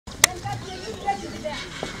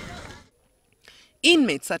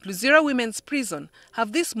Inmates at Luzira Women's Prison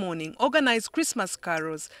have this morning organized Christmas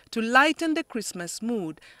carols to lighten the Christmas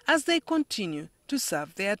mood as they continue to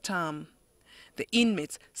serve their term. The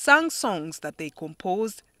inmates sang songs that they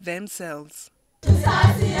composed themselves.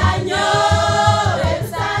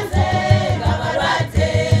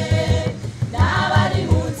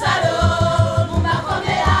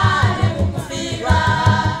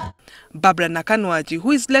 Barbara Nakanwaji,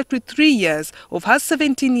 who is left with 3 years of her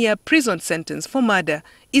 17-year prison sentence for murder,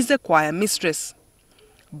 is the choir mistress.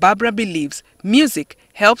 Barbara believes music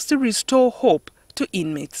helps to restore hope to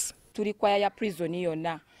inmates. Tuli choir ya prison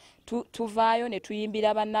yonna tuvaayo ne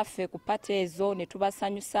tuyimbira bannaffe ku pate ezo ne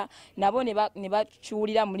tubasanyusa nabo ne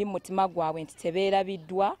bakyulira muli mutima gwabwe nti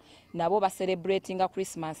tebeerabiddwa nabo baselebratinga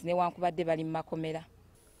Christmas newankubadde bali mu makomera.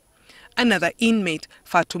 Another inmate,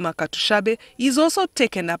 Fatuma Katushabe, is also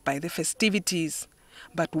taken up by the festivities,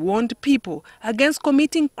 but warned people against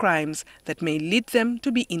committing crimes that may lead them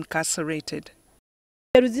to be incarcerated.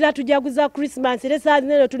 Luzira tujaguza Christmas lesa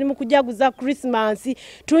nero tuli mu kujaguza Christmas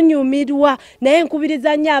tunyumirwa naye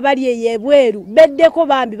nkubiriza nnyo abali eyebweru beddeko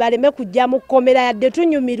bambi baleme kujja mu kkomera yadde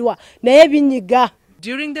tunyumirwa naye binyiga.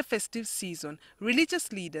 During the festive season,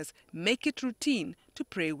 religious leaders make it routine to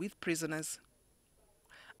pray with prisoners.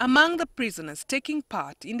 Among the prisoners taking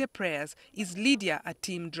part in the prayers is Lydia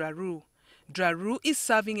Atim Draru. Draru is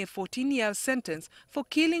serving a 14-year sentence for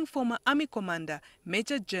killing former Army Commander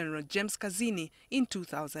Major General James Kazini in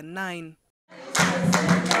 2009.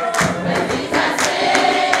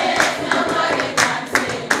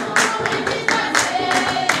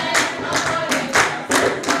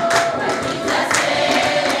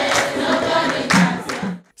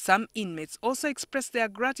 Some inmates also express their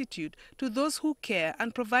gratitude to those who care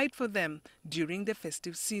and provide for them during the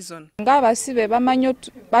festive season. Ng'abasibe bamanyi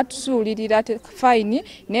batusuulirira fine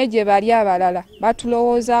neje bali abalala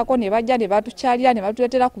batulowoozaako ne bajja ne batukyalira ne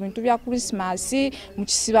batuleetera ku bintu bya Christmas mu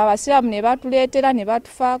kisibo abasiraamu ne batuleetera ne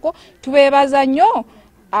batufaako tubeebaza nnyo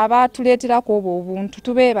abatuleeterako obwo obuntu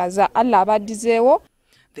tubeebaza Allah abaddizeewo.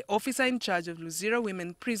 The officer in charge of Luzira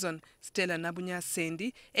Women Prison, Stella Nabunya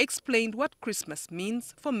Sendi, explained what Christmas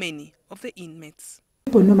means for many of the inmates.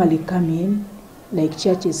 People normally come in, like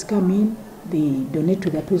churches come in, they donate to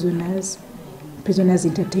the prisoners. Prisoners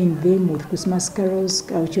entertain them with Christmas carols,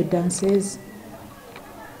 cultural dances.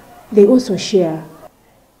 They also share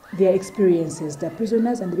their experiences, the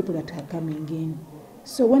prisoners and the people that are coming in.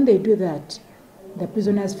 So when they do that, the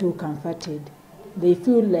prisoners feel comforted. They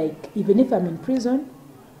feel like even if I'm in prison,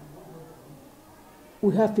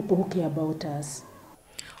 we have people who care about us.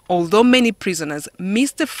 Although many prisoners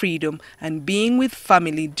miss the freedom and being with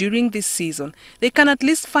family during this season, they can at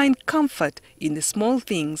least find comfort in the small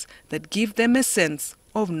things that give them a sense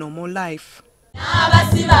of normal life.